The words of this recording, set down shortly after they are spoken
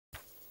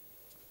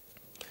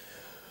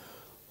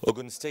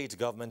Ogun State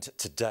government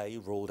today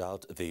rolled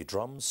out the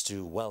drums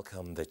to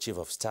welcome the Chief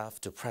of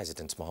Staff to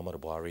President Muhammadu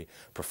Buhari,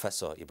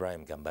 Professor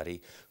Ibrahim Gambari,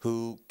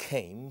 who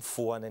came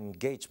for an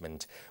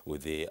engagement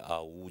with the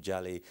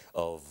Awujale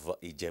of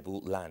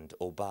Ijebu land,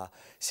 Oba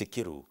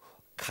Sikiru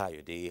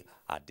Kayode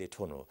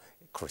Adetono.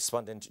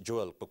 Correspondent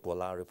Joel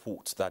Bukwola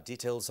reports that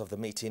details of the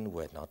meeting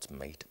were not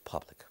made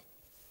public.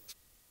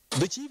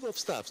 The Chief of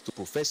Staff to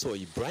Professor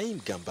Ibrahim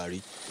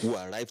Gambari, who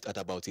arrived at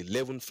about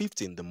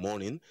 11:50 in the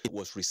morning,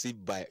 was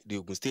received by the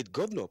Ogun State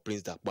Governor,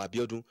 Prince Dapo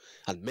Abiodun,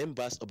 and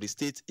members of the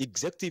State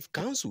Executive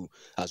Council,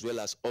 as well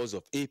as us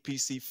of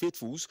APC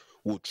faithfuls,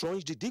 who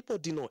trudged the Dipo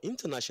Dino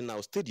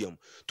International Stadium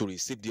to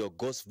receive the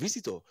august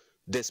visitor.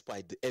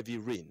 Despite the heavy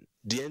rain,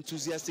 the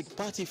enthusiastic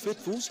party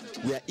faithfuls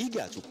were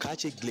eager to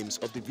catch a glimpse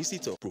of the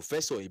visitor.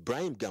 Professor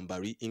Ibrahim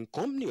Gambari, in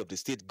company of the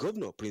State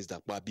Governor Prince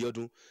Dapo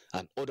Abiodun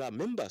and other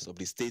members of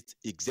the State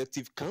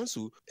Executive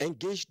Council,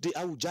 engaged the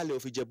Awujale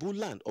of Ijebu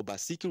land, Oba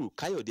Sikiru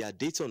Kayode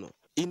Adetono,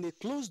 in a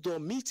closed-door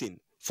meeting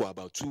for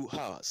about 2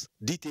 hours.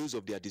 Details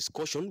of their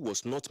discussion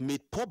was not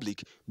made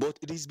public, but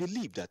it is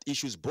believed that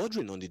issues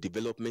bordering on the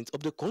development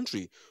of the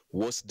country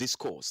was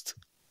discussed.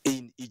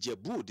 In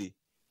Ijebu,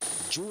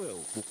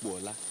 Joel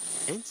Bukwola,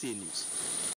 NTA News.